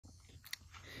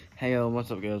Hey yo, what's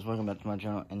up guys? Welcome back to my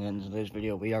channel, and in today's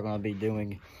video we are going to be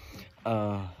doing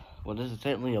well, this is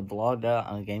technically a vlogged out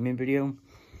on a gaming video.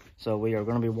 So we are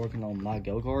going to be working on my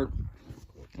go-kart.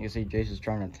 You can see Jason's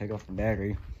trying to take off the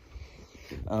battery.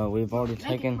 We've already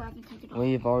taken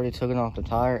off the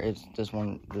tire. It's this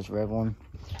red one.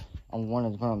 I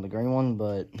wanted to put on the green one,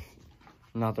 but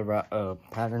not the right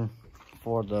pattern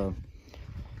for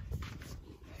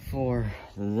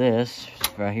this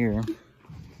right here.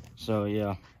 So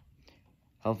yeah,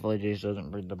 hopefully Jason doesn't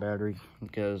break the battery,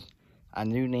 because I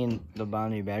do need to buy a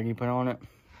new battery put on it,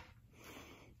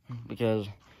 because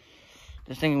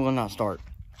this thing will not start.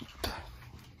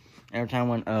 Every time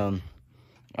when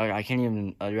I can't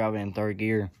even drive it in third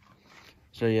gear.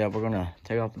 So yeah, we're gonna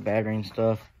take off the battery and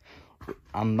stuff.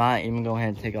 I might even go ahead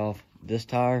and take off this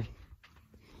tire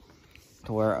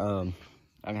to where I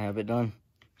can have it done.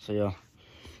 So yeah,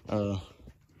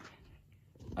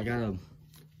 I gotta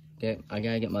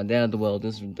get my dad to weld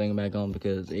this thing back on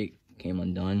because it came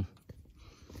undone.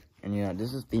 And yeah,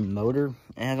 this is the motor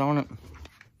it has on it.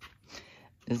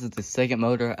 This is the second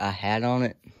motor I had on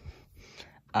it.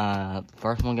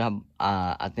 First one got,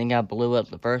 I think I blew up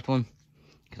the first one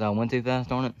because I went too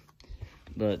fast on it.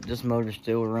 But this motor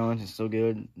still runs, it's still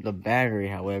good. The battery,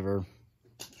 however,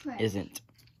 isn't.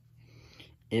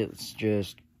 It's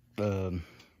just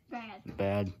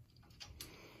bad.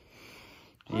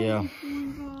 Yeah.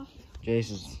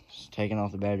 Jason's taking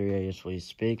off the battery as we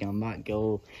speak. I might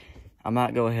go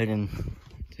ahead and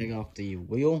take off the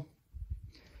wheel.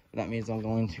 That means I'm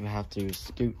going to have to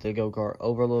scoot the go-kart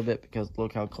over a little bit, because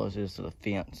look how close it is to the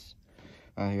fence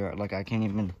right here. Like I can't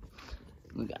even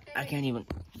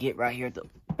get right here to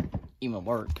even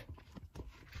work.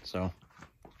 So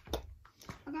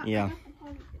yeah.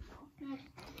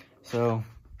 So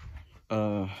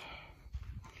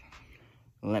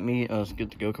let me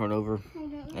scoot the go-kart over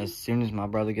as soon as my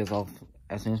brother gets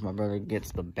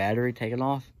the battery taken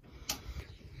off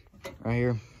right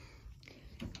here.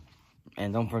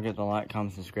 And don't forget to like,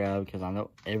 comment, subscribe, because I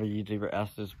know every YouTuber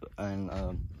asks this. And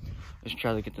let's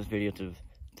try to get this video to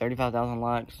 35,000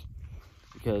 likes,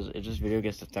 because if this video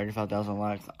gets to 35,000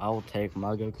 likes, I will take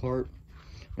my go-kart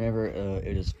whenever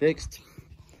it is fixed,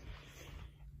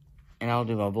 and I'll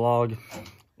do a vlog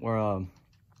where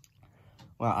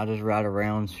I just ride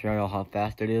around, show y'all how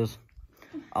fast it is.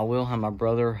 I will have my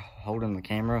brother holding the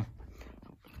camera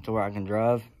to where I can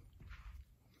drive.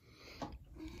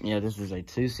 Yeah, this is a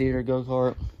 2-seater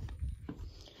go-kart.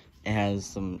 It has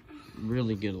some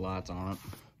really good lights on it.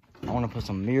 I want to put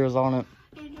some mirrors on it.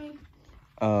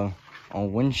 On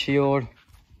windshield,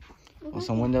 with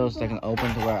some windows that can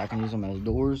open to where I can use them as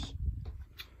doors.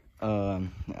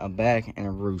 A back and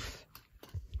a roof.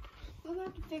 We'll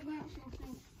have to figure out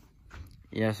something.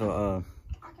 Yeah, so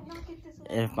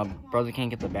if my brother can't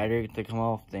get the battery to come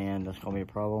off, then that's gonna be a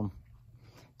problem.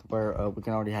 To where we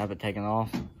can already have it taken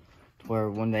off. To where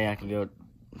one day I can go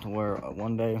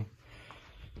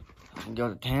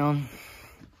to town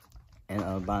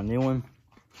and buy a new one.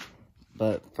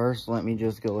 But first, let me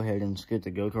just go ahead and scoot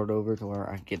the go-kart over to where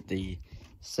I get the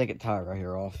second tire right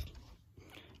here off.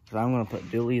 So I'm gonna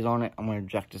put dualies on it. I'm gonna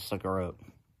jack this sucker up.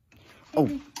 Oh,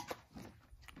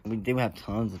 we do have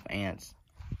tons of ants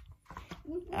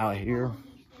out here.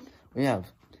 We have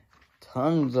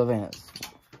tons of ants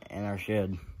in our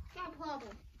shed.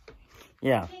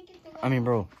 Yeah, I mean,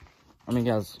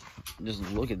 guys, just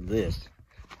look at this.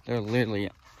 They're literally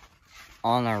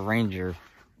on our Ranger.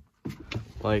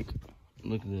 Like,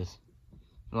 look at this.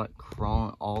 They're like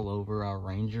crawling all over our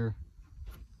Ranger.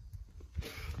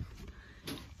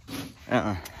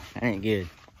 That ain't good.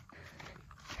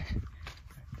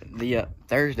 The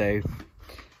Thursday,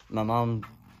 my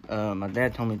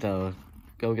dad told me to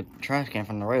go get the trash can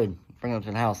from the road, bring it up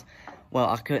to the house. Well,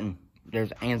 I couldn't.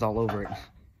 There's ants all over it.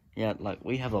 Yeah, like,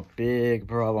 we have a big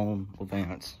problem with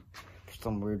ants for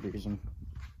some weird reason.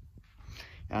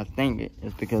 And I think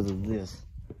it's because of this.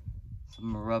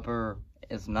 Some rubber.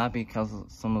 It's not because of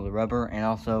some of the rubber, and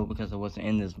also because of what's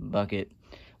in this bucket,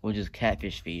 which is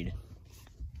catfish feed.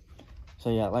 So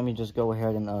yeah, let me just go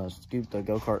ahead and scoop the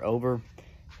go-kart over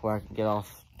where I can get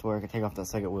off, to where I can take off that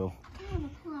second wheel. I have a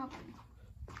problem.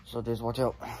 So just watch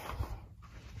out.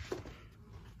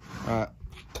 Alright.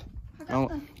 I'm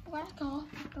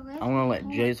gonna let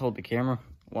Jace hold the camera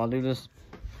while I do this.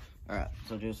 Alright,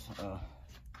 so just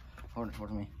hold it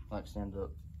towards me, like stand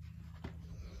up.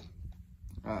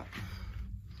 Alright.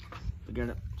 We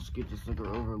gotta scoot the sticker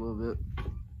over a little bit.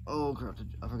 Oh crap,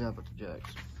 I forgot about the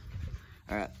jacks.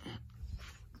 Alright.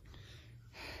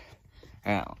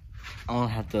 Alright. I'm gonna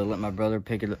have to let my brother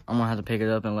pick it up. I'm gonna have to pick it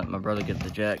up and let my brother get the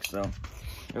jacks, so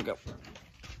here we go.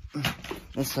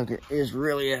 This sucker is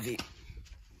really heavy.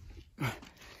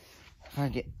 If I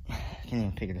can't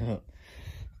even pick it up.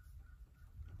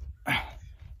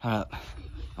 Hold up. I'm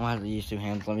gonna have to use two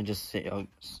hands. Let me just sit y'all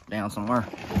down somewhere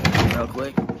real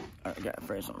quick. I gotta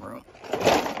free some room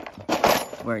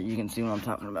where you can see what I'm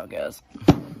talking about, guys.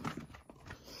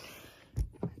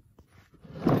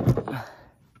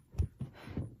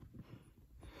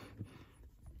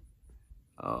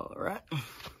 All right.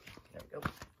 There we go.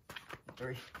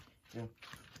 3, 2,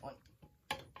 1. All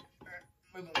right,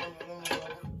 move.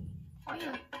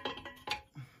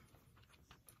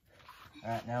 All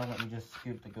right, now let me just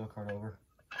scoop the go-kart over.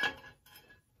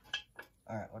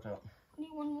 All right, watch out. I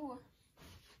need one more.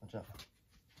 Watch out.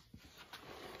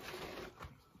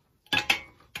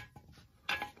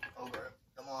 Over it.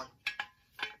 Come on.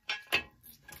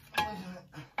 I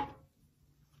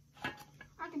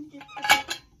can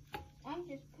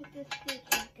just put this stick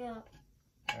back up.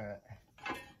 All right.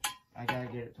 I gotta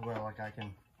get it to where like I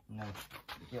can, you know,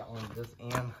 get on this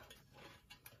end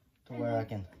to where I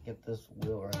can get this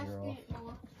wheel right here off.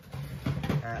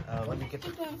 Alright, let me get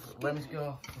the, let me go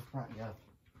off the front, guys.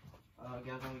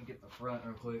 Guys, let me get the front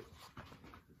real quick.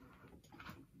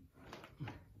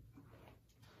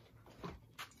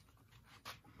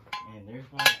 And there's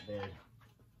my bed.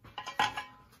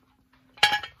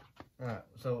 Alright,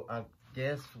 so I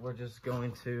guess we're just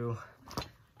going to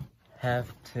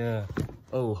have to,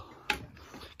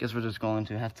 guess we're just going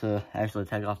to have to actually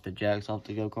take off the jacks off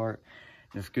the go-kart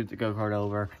and scoot the go-kart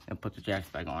over and put the jacks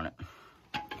back on it.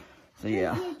 So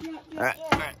yeah. Alright.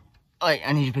 Wait,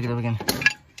 I need you to pick it up again.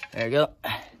 There you go.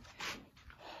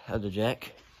 Other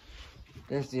jack.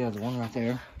 There's the other one right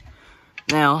there.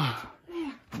 Now,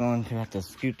 I'm going to have to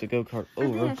scoot the go-kart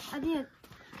over. I did.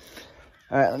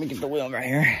 Alright, let me get the wheel right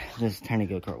here. This tiny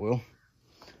go-kart wheel.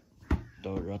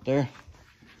 Throw it right there.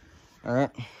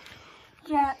 Alright.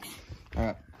 Jacks.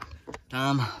 Alright.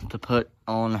 Time to put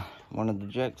on one of the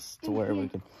jacks to where we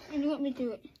could. And let me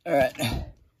do it. Alright.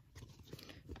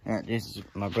 Alright, this is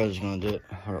my brother's gonna do it.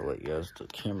 Hold on, wait, guys. The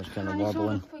camera's kind of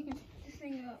wobbling.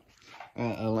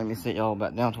 Alright, let me sit y'all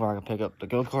back down to where I can pick up the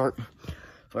go-kart.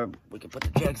 Where we can put the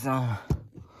jacks on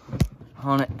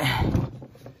it.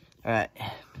 Alright.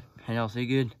 Can y'all see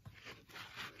good?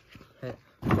 Hey,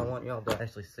 I want y'all to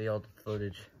actually see all the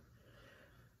footage.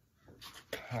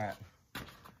 Alright.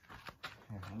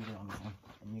 Here, let me get on this one.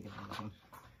 And you get on this one.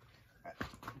 Alright.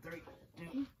 3,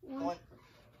 2, 1.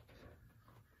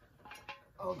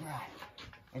 Oh god.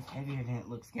 It's heavier than it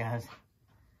looks, guys.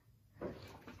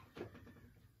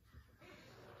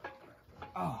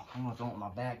 Oh, I almost don't want my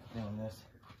back doing this.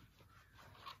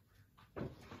 I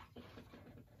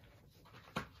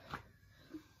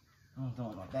almost don't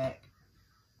want my back.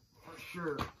 For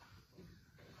sure.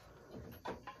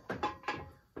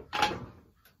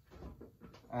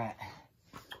 Alright.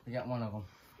 We got one of them.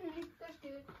 Let's do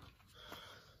it.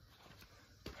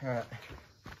 Alright.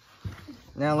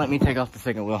 Now let me take off the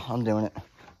second wheel. I'm doing it.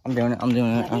 I'm doing it. Let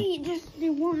me just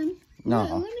do one.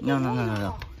 No.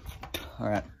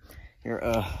 Alright. Here,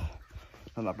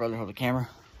 let my brother hold the camera.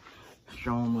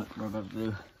 Show him what we're about to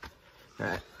do.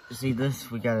 Alright. See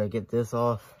this? We gotta get this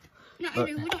off. No,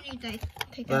 we don't need to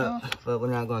take that off. But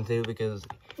we're not going to because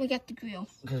We got the drill.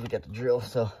 we got the drill,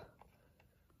 so.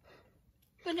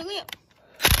 Put the lip.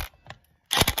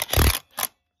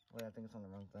 Wait, I think it's on the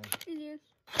wrong thing. It is.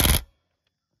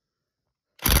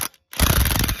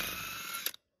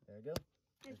 There you go.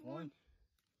 There's one.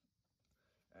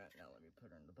 Alright, now let me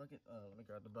put her in the bucket. Let me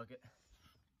grab the bucket.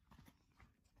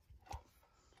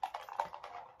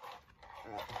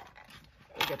 Alright.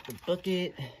 We got the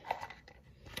bucket.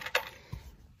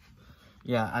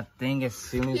 Yeah, I think as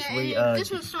soon as we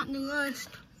this one's starting to rust.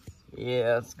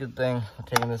 Yeah, it's a good thing we're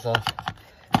taking this off.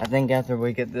 I think after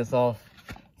we get this off,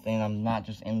 then I'm not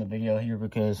just in the video here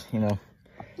because, you know,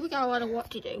 we got a lot of work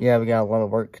to do. Yeah, we got a lot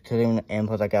of work to do, and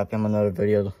plus I got to film another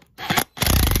video.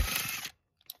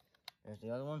 There's the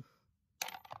other one.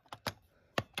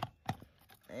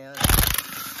 And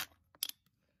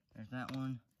there's that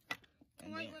one.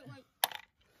 And Wait.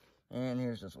 And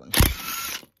here's this one.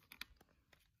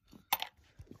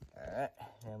 Alright,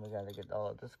 and we got to get all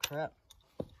of this crap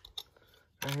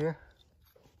right here.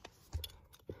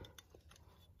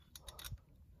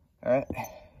 Alright.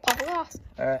 Pop it off.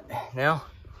 Alright, now.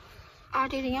 I'll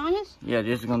do the honors. Yeah,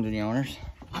 just gonna do the honors.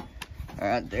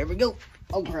 Alright, there we go.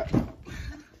 Oh crap.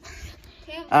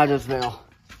 I just fell.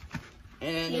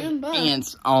 And there's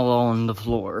ants all on the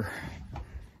floor.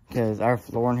 Because our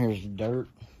floor in here is dirt.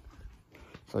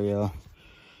 So yeah.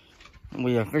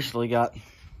 We officially got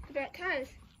back tires.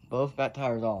 Both back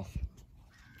tires off.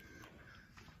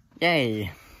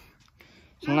 Yay.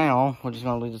 So now, we're just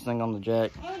gonna leave this thing on the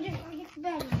jack. And we're just gonna get the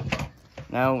battery.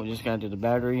 Now, we're just gonna do the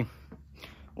battery,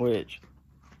 which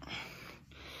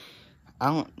I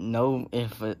don't know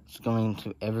if it's going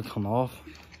to ever come off,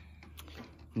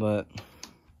 but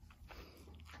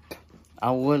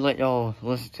I would let y'all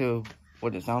listen to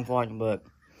what it sounds like, but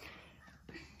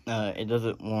it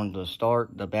doesn't want to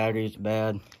start. The battery's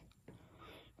bad.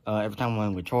 Every time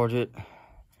when we charge it,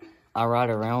 I ride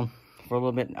around for a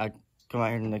little bit. I come out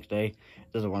here the next day,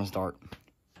 it doesn't want to start.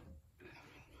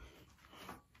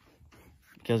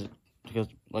 Because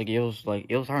like it'll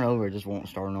turn over, it just won't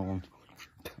start on.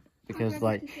 Because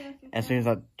like as soon as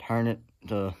I turn it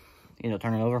to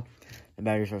turn it over, the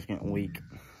battery starts getting weak.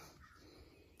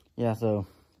 Yeah, so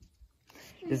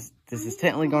this is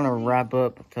technically gonna wrap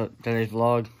up today's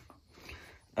vlog.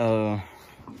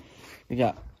 We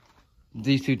got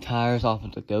these 2 tires off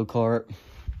of the go-kart,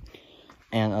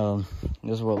 and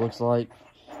this is what it looks like.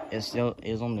 It still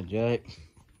is on the jack.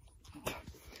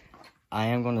 I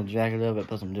am gonna jack it up and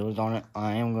put some dealers on it.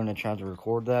 I am gonna try to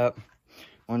record that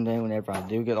one day whenever I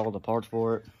do get all the parts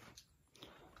for it.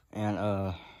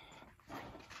 And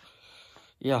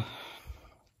yeah,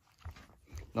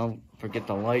 don't forget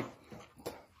to like.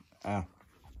 That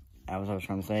was what I was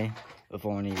trying to say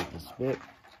before I needed to spit.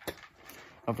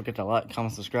 Don't forget to like,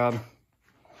 comment, subscribe,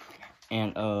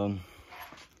 and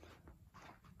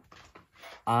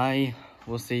I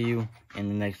will see you in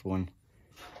the next one.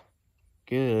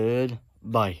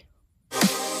 Goodbye.